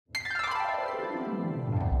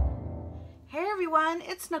everyone,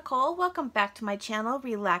 it's Nicole. Welcome back to my channel,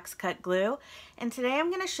 Relax.Cut.Glue. And today I'm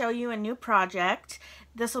going to show you a new project.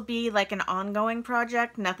 This will be like an ongoing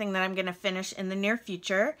project, nothing that I'm going to finish in the near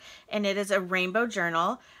future. And it is a rainbow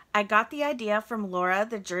journal. I got the idea from Laura,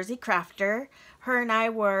 the Jersey crafter. Her and I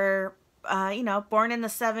were, born in the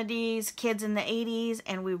 70s, kids in the 80s,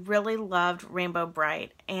 and we really loved Rainbow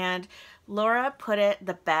Brite. And Laura put it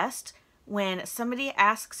the best. When somebody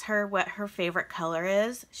asks her what her favorite color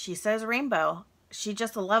is, she says rainbow. She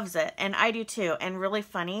just loves it, and I do too. And really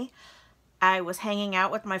funny, I was hanging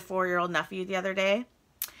out with my 4-year-old nephew the other day,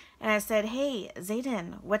 and I said, "Hey,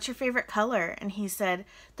 Zayden, what's your favorite color?" And he said,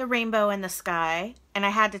 "The rainbow in the sky." And I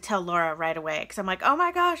had to tell Laura right away, because I'm like, oh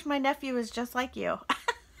my gosh, my nephew is just like you.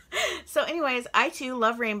 So anyways, I too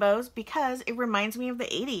love rainbows because it reminds me of the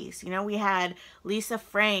 80s. You know, we had Lisa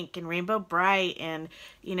Frank and Rainbow Brite, and,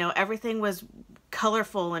 you know, everything was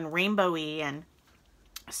colorful and rainbowy. And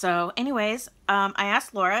so anyways, I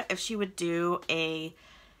asked Laura if she would do a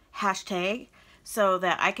hashtag so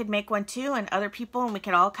that I could make one too, and other people, and we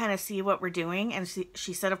could all kind of see what we're doing. And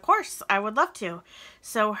she said, of course, I would love to.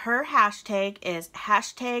 So her hashtag is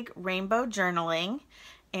 #RainbowJournaling.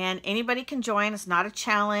 And anybody can join. It's not a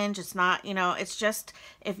challenge. It's not, it's just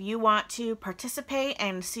if you want to participate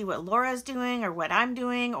and see what Laura's doing or what I'm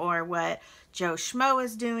doing or what Joe Schmo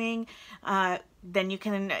is doing, then you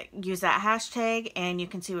can use that hashtag and you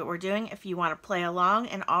can see what we're doing. If you want to play along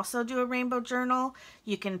and also do a rainbow journal,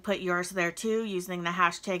 you can put yours there too using the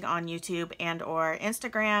hashtag on YouTube and or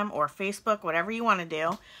Instagram or Facebook, whatever you want to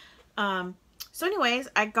do. So anyways,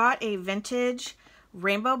 I got a vintage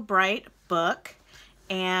Rainbow Brite book.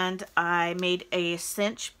 And I made a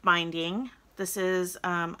cinch binding. This is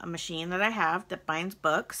a machine that I have that binds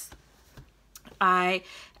books. I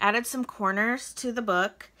added some corners to the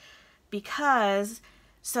book because,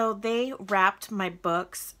 so they wrapped my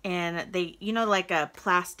books in, like a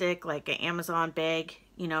plastic, like an Amazon bag.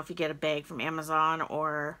 You know, if you get a bag from Amazon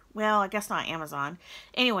or, well, I guess not Amazon.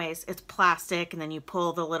 Anyways, it's plastic, and then you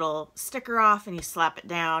pull the little sticker off and you slap it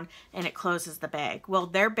down and it closes the bag. Well,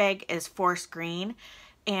 their bag is forest green,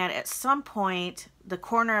 and at some point the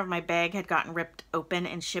corner of my bag had gotten ripped open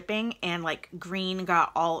in shipping, and like green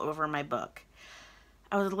got all over my book.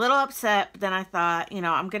 I was a little upset, but then I thought,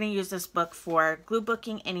 I'm going to use this book for glue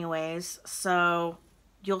booking anyways, so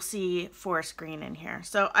you'll see forest green in here.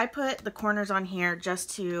 So I put the corners on here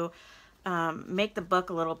just to make the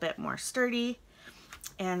book a little bit more sturdy.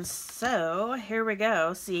 And so here we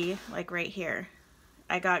go. See, like right here,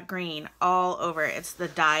 I got green all over. It's the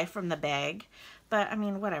dye from the bag, but I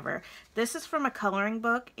mean, whatever. This is from a coloring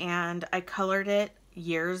book, and I colored it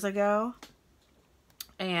years ago,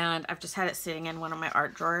 and I've just had it sitting in one of my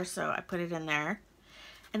art drawers, so I put it in there.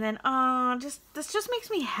 And then, this just makes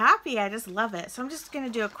me happy. I just love it. So I'm just going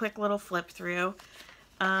to do a quick little flip through.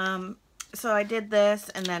 So I did this,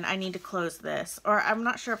 and then I need to close this. Or I'm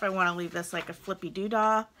not sure if I want to leave this like a flippy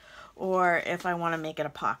doodah or if I want to make it a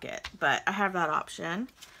pocket. But I have that option.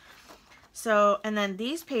 So, and then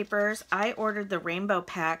these papers, I ordered the rainbow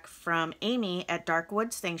pack from Amy at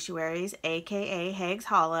Darkwood Sanctuaries, aka Hags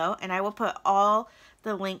Hollow. And I will put all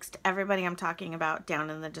the links to everybody I'm talking about down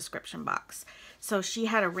in the description box. So she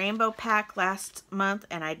had a rainbow pack last month,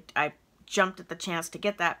 and I jumped at the chance to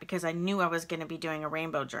get that because I knew I was going to be doing a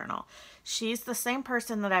rainbow journal. She's the same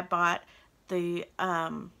person that I bought the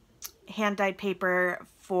hand-dyed paper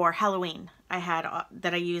for Halloween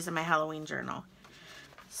that I use in my Halloween journal.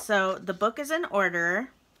 So the book is in order,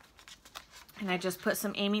 and I just put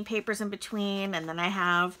some Amy papers in between, and then I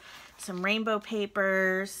have some rainbow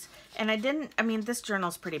papers. And this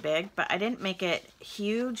journal's pretty big, but I didn't make it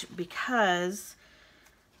huge because,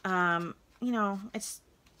 it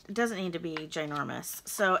doesn't need to be ginormous.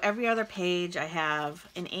 So every other page I have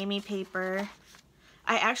an Amy paper.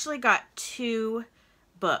 I actually got two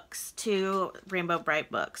Rainbow Brite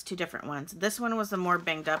books, two different ones. This one was the more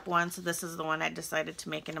banged up one, so this is the one I decided to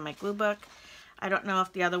make into my glue book. I don't know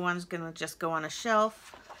if the other one's going to just go on a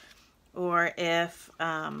shelf, or if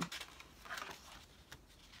I'm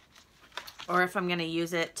going to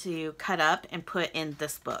use it to cut up and put in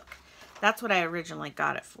this book. That's what I originally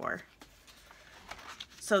got it for.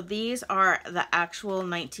 So these are the actual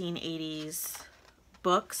 1980s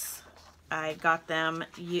books. I got them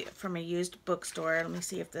from a used bookstore. Let me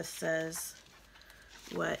see if this says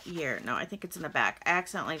what year. No, I think it's in the back. I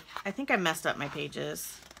think I messed up my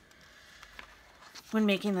pages when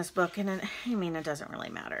making this book, and it doesn't really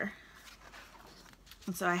matter.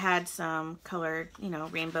 And so I had some colored,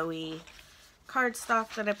 rainbowy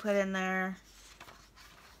cardstock that I put in there.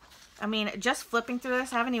 Just flipping through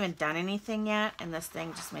this, I haven't even done anything yet, and this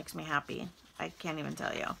thing just makes me happy. I can't even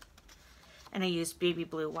tell you. And I used baby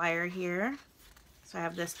blue wire here. So I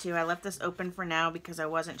have this too. I left this open for now because I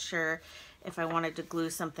wasn't sure if I wanted to glue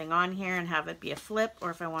something on here and have it be a flip or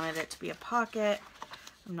if I wanted it to be a pocket.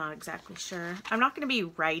 I'm not exactly sure. I'm not going to be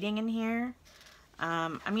writing in here.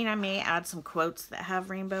 I mean, I may add some quotes that have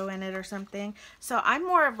rainbow in it or something. So I'm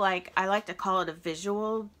more of like, I like to call it a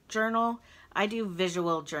visual journal. I do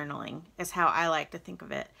visual journaling is how I like to think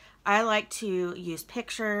of it. I like to use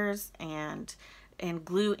pictures and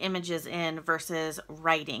glue images in versus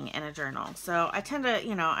writing in a journal. So I tend to,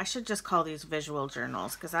 you know, I should just call these visual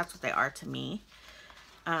journals because that's what they are to me.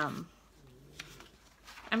 I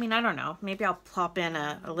mean, I don't know. Maybe I'll plop in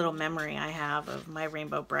a little memory I have of my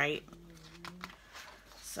Rainbow Bright.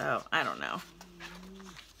 So, I don't know.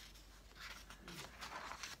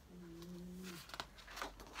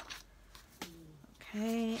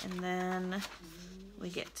 Okay, and then we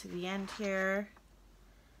get to the end here.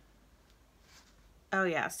 Oh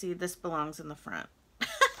yeah, see, this belongs in the front.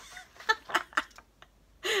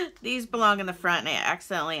 These belong in the front and I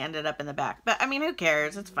accidentally ended up in the back. But I mean, who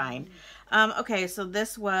cares? It's fine. Okay, so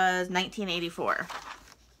this was 1984.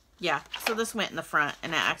 Yeah, so this went in the front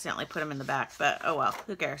and I accidentally put them in the back, but oh well,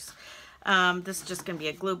 who cares? This is just gonna be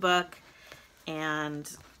a glue book, and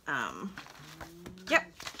yep.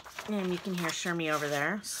 And you can hear Shermie over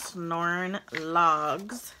there snoring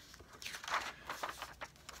logs.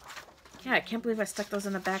 Yeah, I can't believe I stuck those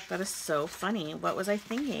in the back. That is so funny. What was I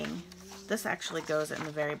thinking? This actually goes in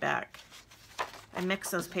the very back. I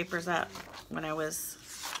mixed those papers up when I was...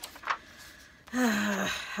 oh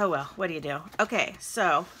well, what do you do? Okay,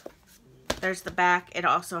 so there's the back. It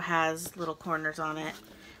also has little corners on it.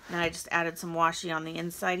 And then I just added some washi on the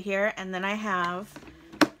inside here. And then I have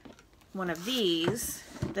one of these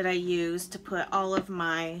that I use to put all of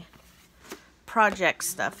my project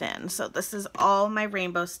stuff in. So this is all my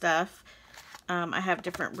rainbow stuff. I have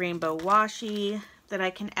different rainbow washi that I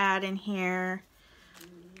can add in here.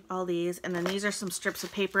 All these. And then these are some strips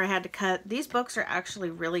of paper I had to cut. These books are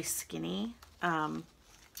actually really skinny.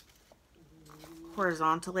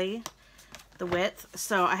 Horizontally, the width.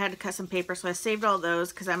 So I had to cut some paper. So I saved all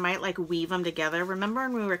those because I might like weave them together. Remember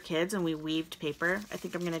when we were kids and we weaved paper? I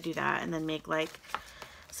think I'm going to do that and then make like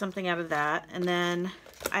something out of that. And then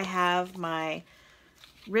I have my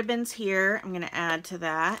ribbons here. I'm going to add to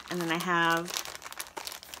that. And then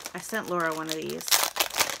I sent Laura one of these,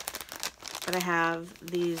 but I have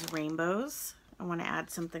these rainbows. I want to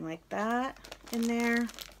add something like that in there.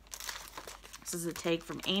 This is a tag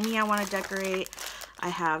from Amy I want to decorate. I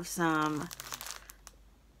have some,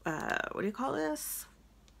 what do you call this?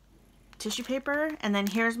 Tissue paper. And then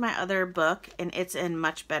here's my other book, and it's in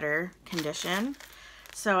much better condition.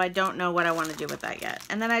 So I don't know what I want to do with that yet.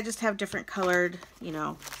 And then I just have different colored, you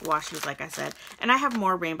know, washes, like I said. And I have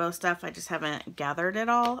more rainbow stuff. I just haven't gathered it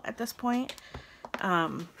all at this point. But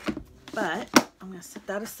I'm going to set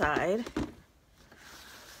that aside.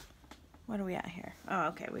 What are we at here? Oh,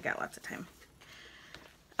 okay. We got lots of time.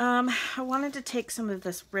 I wanted to take some of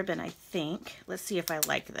this ribbon, I think. Let's see if I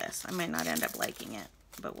like this. I might not end up liking it,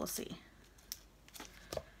 but we'll see.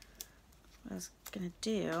 What I was going to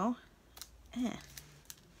do,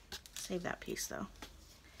 save that piece though,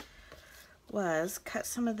 was cut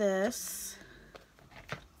some of this.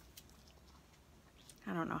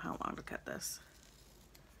 I don't know how long to cut this.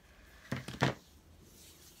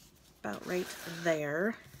 About right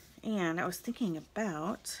there. And I was thinking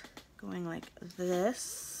about going like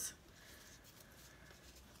this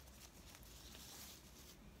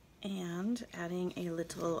and adding a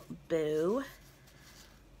little bow.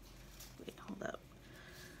 Wait, hold up.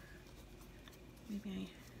 Maybe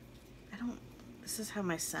I don't, this is how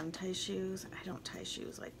my son ties shoes. I don't tie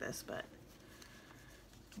shoes like this, but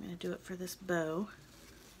I'm going to do it for this bow.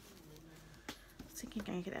 I was thinking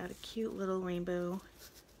I could add a cute little rainbow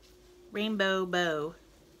bow.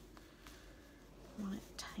 I want it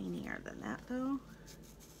tinier than that though.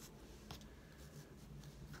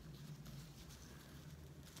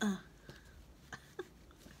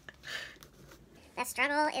 The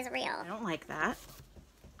struggle is real. I don't like that.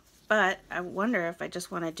 But I wonder if I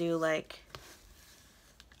just want to do like,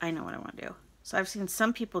 I know what I want to do. So I've seen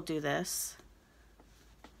some people do this.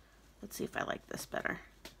 Let's see if I like this better.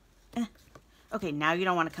 Okay, now you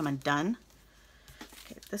don't want to come undone.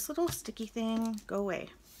 Okay, this little sticky thing, go away.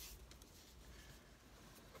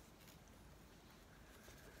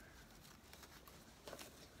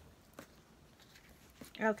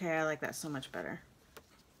 Okay, I like that so much better.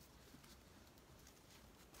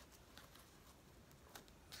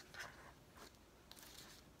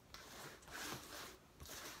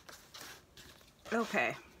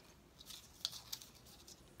 Okay.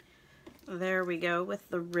 there we go with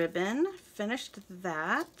the ribbon. Finished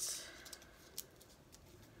that.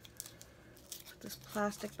 Put this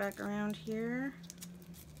plastic back around here.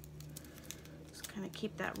 Just kind of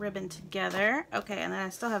keep that ribbon together. Okay, and then I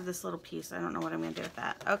still have this little piece. I don't know what I'm going to do with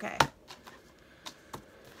that. Okay.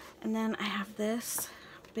 And then I have this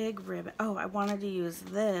big ribbon. Oh, I wanted to use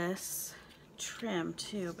this trim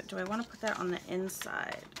too, but do I want to put that on the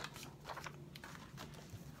inside?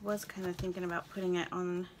 I was kind of thinking about putting it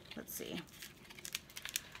on, let's see.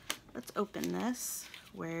 Let's open this.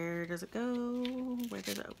 Where does it go? Where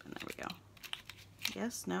does it open? There we go.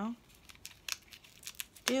 Yes, no?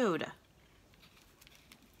 Dude.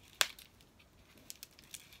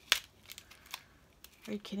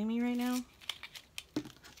 Are you kidding me right now?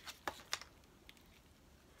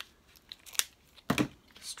 The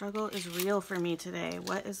struggle is real for me today.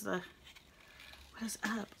 What is up? Ooh,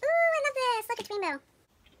 I love this. Look, it's rainbow.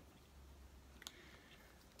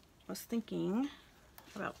 I was thinking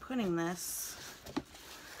about putting this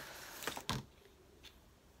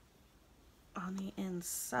on the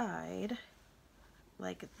inside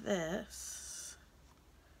like this.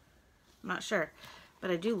 I'm not sure, but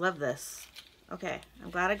I do love this. Okay, I'm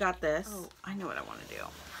glad I got this. Oh, I know what I want to do.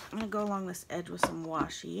 I'm going to go along this edge with some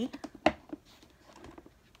washi.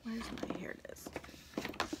 Where's my, here it is.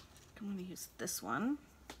 I'm going to use this one.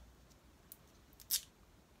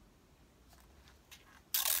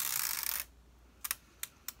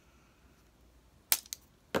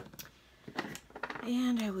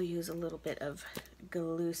 And I will use a little bit of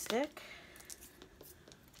glue stick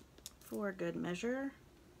for good measure.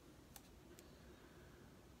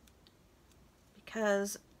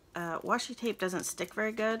 Because washi tape doesn't stick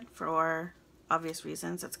very good for obvious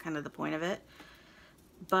reasons. That's kind of the point of it.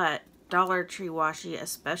 But Dollar Tree washi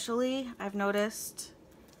especially, I've noticed,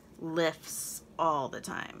 lifts all the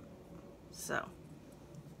time. So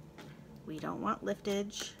we don't want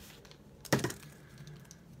liftage.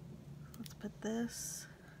 Let's put this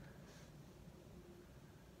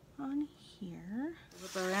on here.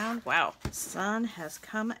 Flip around. Wow, the sun has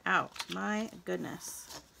come out. My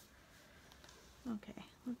goodness. Okay,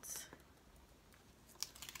 let's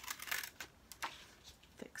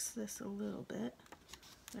fix this a little bit.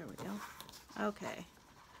 There we go. Okay,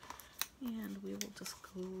 and we will just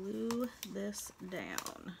glue this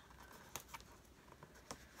down.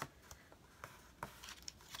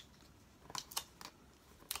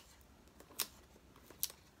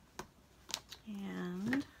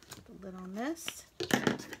 And put the lid on this.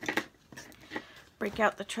 Break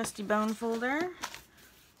out the trusty bone folder.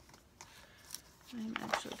 I'm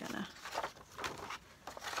actually gonna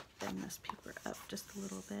bend this paper up just a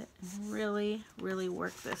little bit and really, really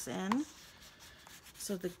work this in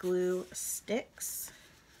so the glue sticks.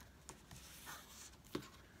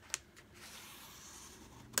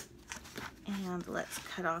 And let's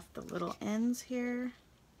cut off the little ends here.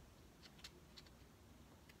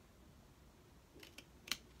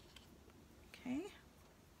 Okay.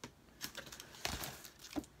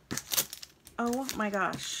 Oh my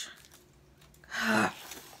gosh.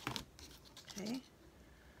 Okay,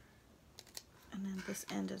 and then this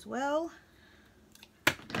end as well.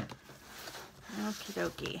 Okie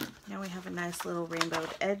dokie. Now we have a nice little rainbowed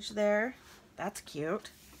edge there. That's cute.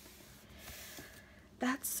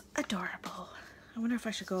 That's adorable. I wonder if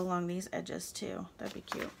I should go along these edges too. That'd be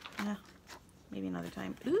cute. Yeah, maybe another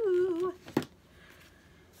time. Ooh.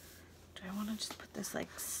 Do I want to just put this like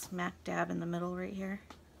smack dab in the middle right here?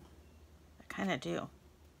 I kind of do.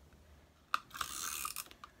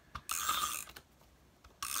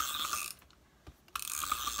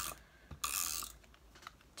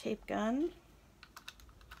 Tape gun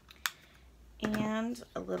and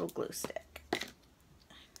a little glue stick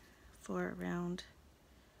for around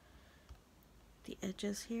the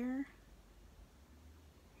edges here.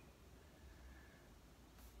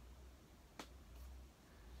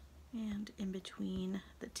 And in between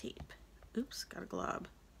the tape. Oops, got a glob.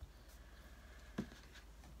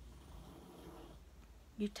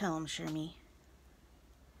 You tell him, Shermie.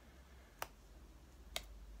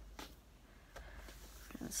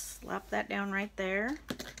 Slap that down right there.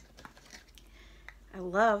 I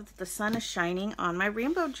love that the sun is shining on my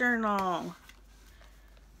rainbow journal.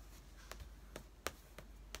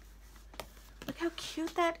 Look how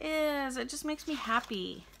cute that is. It just makes me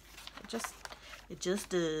happy. It just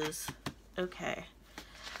does. Okay.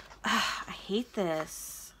 I hate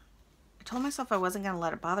this. I told myself I wasn't going to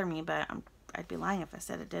let it bother me, but I'd be lying if I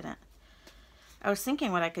said it didn't. I was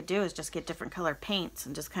thinking what I could do is just get different color paints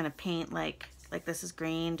and just kind of paint like this is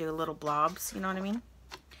green, do little blobs, you know what I mean?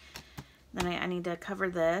 Then I need to cover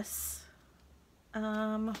this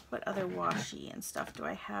What other washi and stuff do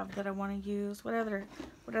I have that I want to use? What other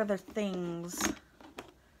things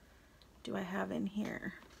do I have in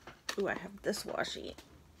here? Ooh, I have this washi.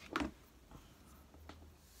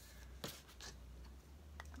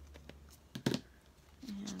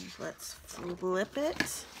 And let's flip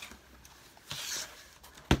it.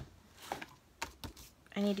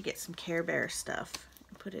 I need to get some Care Bear stuff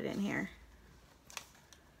and put it in here.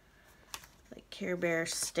 Like Care Bear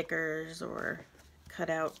stickers or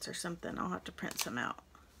cutouts or something. I'll have to print some out.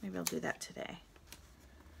 Maybe I'll do that today.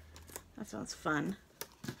 That sounds fun.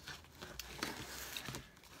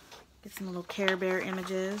 Get some little Care Bear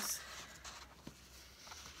images.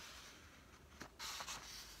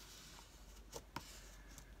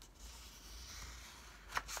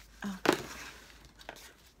 Oh.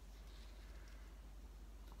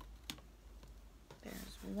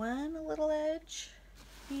 There's one little edge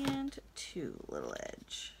and two little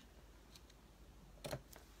edge.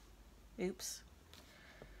 Oops.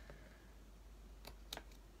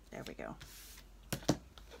 There we go.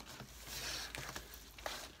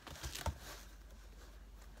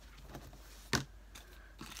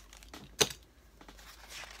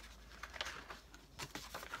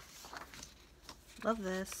 Love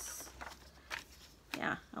this.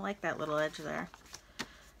 Yeah, I like that little edge there.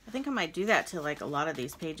 I think I might do that to like a lot of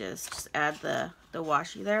these pages. Just add the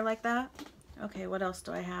washi there like that. Okay, what else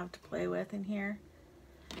do I have to play with in here?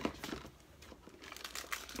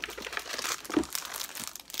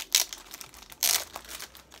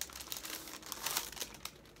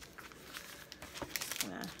 Just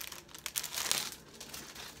gonna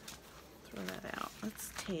throw that out.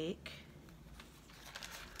 Let's take,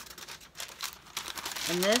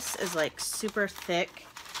 and this is like super thick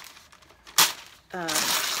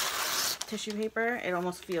tissue paper. It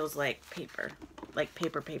almost feels like paper,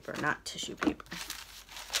 paper, not tissue paper.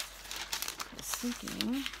 I was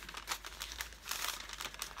thinking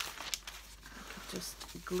I could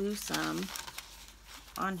just glue some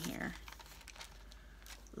on here,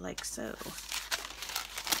 like so.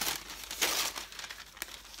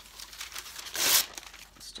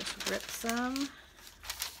 Let's just rip some.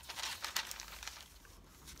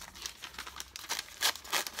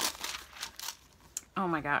 Oh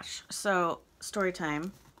my gosh. So, story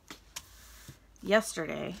time.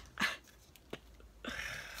 Yesterday, I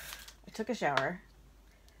took a shower,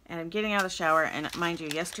 and I'm getting out of the shower, and mind you,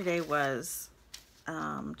 yesterday was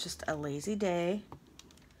just a lazy day.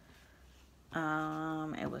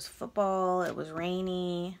 It was football, it was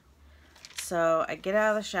rainy, so I get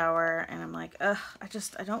out of the shower, and I'm like, ugh,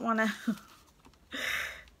 I don't want to,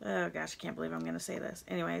 oh gosh, I can't believe I'm going to say this.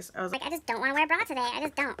 Anyways, I was like, I just don't want to wear a bra today. I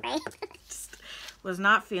just don't, right? Just was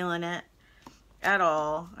not feeling it at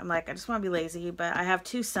all. I'm like, I just want to be lazy, but I have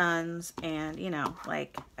two sons, and you know,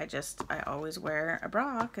 like, I always wear a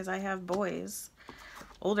bra because I have boys,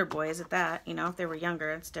 older boys at that. You know, if they were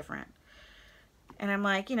younger, it's different. And I'm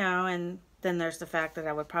like, you know, and then there's the fact that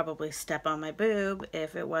I would probably step on my boob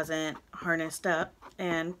if it wasn't harnessed up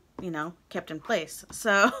and, you know, kept in place.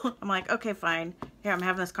 So I'm like, okay, fine. Here, I'm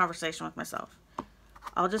having this conversation with myself.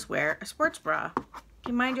 I'll just wear a sports bra.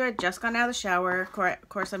 Mind you, I just got out of the shower. Of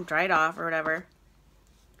course, I'm dried off or whatever.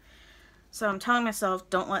 So I'm telling myself,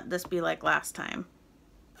 don't let this be like last time.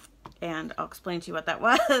 And I'll explain to you what that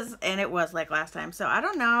was. And it was like last time. So I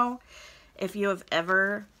don't know if you have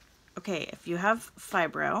ever, okay, if you have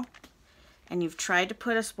fibro and you've tried to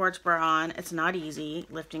put a sports bra on, it's not easy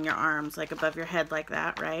lifting your arms like above your head like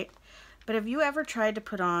that, right? But have you ever tried to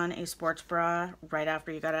put on a sports bra right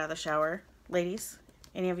after you got out of the shower? Ladies,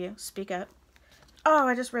 any of you, speak up. Oh,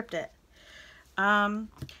 I just ripped it.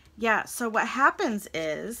 Yeah, so what happens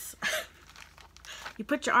is you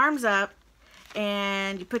put your arms up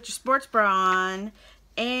and you put your sports bra on,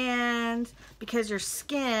 and because your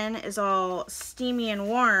skin is all steamy and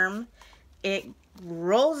warm, it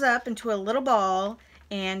rolls up into a little ball,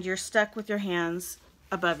 and you're stuck with your hands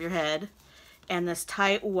above your head and this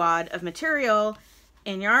tight wad of material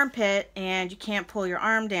in your armpit, and you can't pull your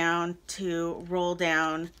arm down to roll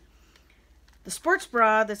down the sports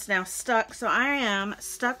bra that's now stuck. So I am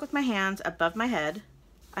stuck with my hands above my head.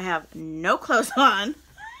 I have no clothes on.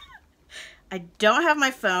 I don't have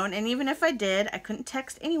my phone, and even if I did, I couldn't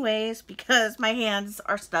text anyways because my hands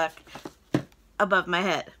are stuck above my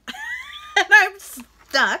head. And I'm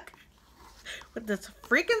stuck with this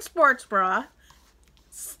freaking sports bra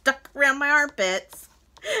stuck around my armpits,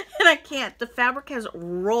 and I can't. The fabric has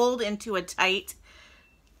rolled into a tight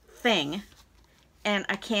thing, and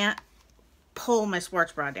I can't pull my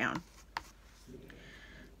sports bra down.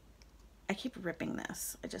 I keep ripping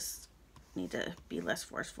this. need to be less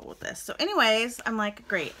forceful with this. So anyways, I'm like,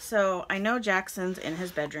 great. So I know Jackson's in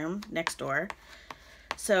his bedroom next door.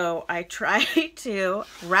 So I try to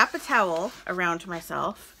wrap a towel around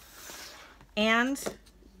myself, and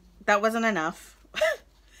that wasn't enough.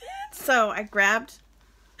 So I grabbed,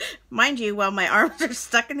 mind you, while my arms are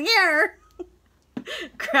stuck in the air,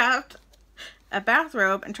 grabbed a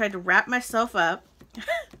bathrobe and tried to wrap myself up.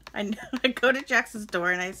 I go to Jackson's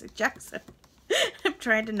door and I say, Jackson, I'm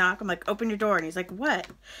trying to knock. I'm like, open your door. And he's like, what?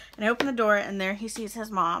 And I open the door, and there he sees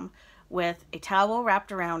his mom with a towel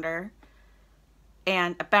wrapped around her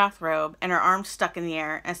and a bathrobe and her arms stuck in the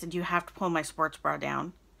air. And I said, you have to pull my sports bra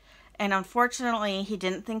down. And unfortunately, he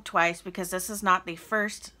didn't think twice, because this is not the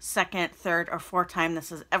first, second, third, or fourth time this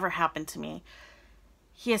has ever happened to me.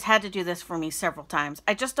 He has had to do this for me several times.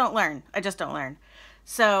 I just don't learn. I just don't learn.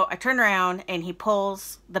 So I turn around and he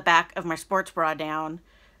pulls the back of my sports bra down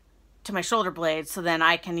to my shoulder blades, so then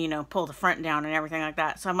I can, you know, pull the front down and everything like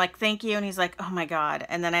that. So I'm like, thank you. And he's like, oh my God.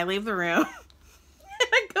 And then I leave the room and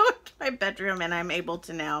I go into my bedroom, and I'm able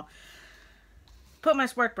to now put my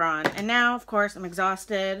sport bra on. And now, of course, I'm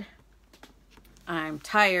exhausted. I'm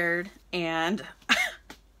tired, and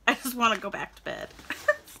I just want to go back to bed.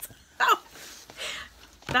 So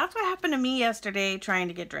that's what happened to me yesterday trying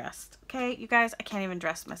to get dressed. Okay, you guys, I can't even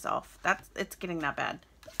dress myself. It's getting that bad.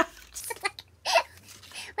 What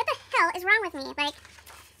the hell is wrong with me? Like,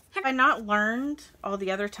 have I not learned all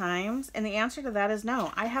the other times? And the answer to that is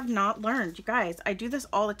no. I have not learned. You guys, I do this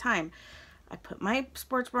all the time. I put my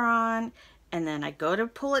sports bra on, and then I go to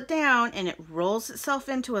pull it down, and it rolls itself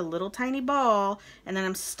into a little tiny ball, and then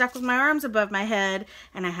I'm stuck with my arms above my head,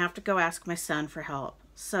 and I have to go ask my son for help.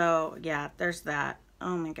 So yeah, there's that.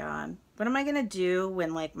 Oh my God. What am I gonna do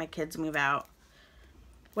when, like, my kids move out?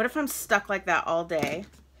 What if I'm stuck like that all day?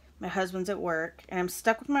 My husband's at work, and I'm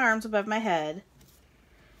stuck with my arms above my head.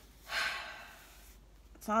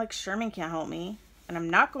 It's not like Sherman can't help me. And I'm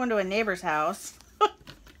not going to a neighbor's house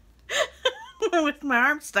with my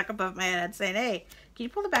arms stuck above my head saying, hey, can you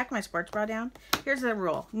pull the back of my sports bra down? Here's the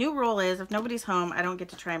rule. New rule is, if nobody's home, I don't get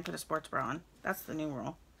to try and put a sports bra on. That's the new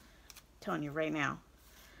rule. I'm telling you right now.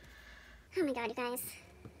 oh my God, you guys.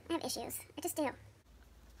 I have issues. I just do.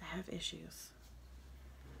 I have issues.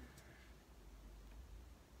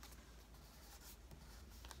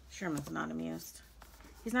 Sherman's not amused.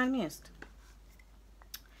 He's not amused.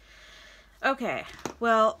 Okay,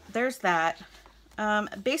 well, there's that.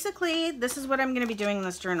 Basically, this is what I'm going to be doing in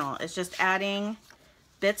this journal. It's just adding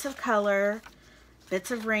bits of color,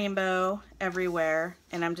 bits of rainbow everywhere,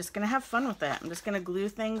 and I'm just going to have fun with it. I'm just going to glue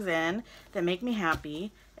things in that make me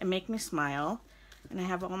happy and make me smile. And I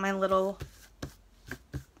have all my little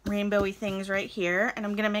rainbowy things right here, and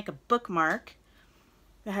I'm going to make a bookmark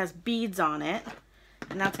that has beads on it.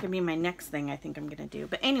 And that's going to be my next thing I think I'm going to do.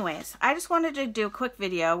 But anyways, I just wanted to do a quick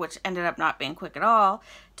video, which ended up not being quick at all,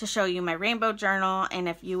 to show you my rainbow journal. And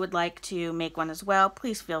if you would like to make one as well,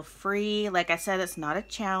 please feel free. Like I said, it's not a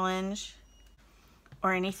challenge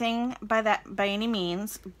or anything by any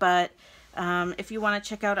means. But if you want to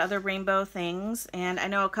check out other rainbow things, and I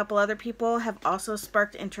know a couple other people have also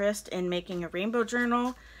sparked interest in making a rainbow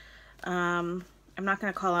journal. I'm not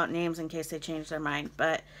going to call out names in case they change their mind,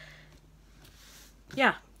 but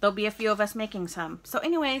yeah, there'll be a few of us making some. So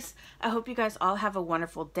anyways, I hope you guys all have a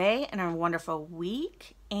wonderful day and a wonderful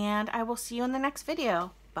week, and I will see you in the next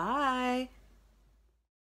video. Bye.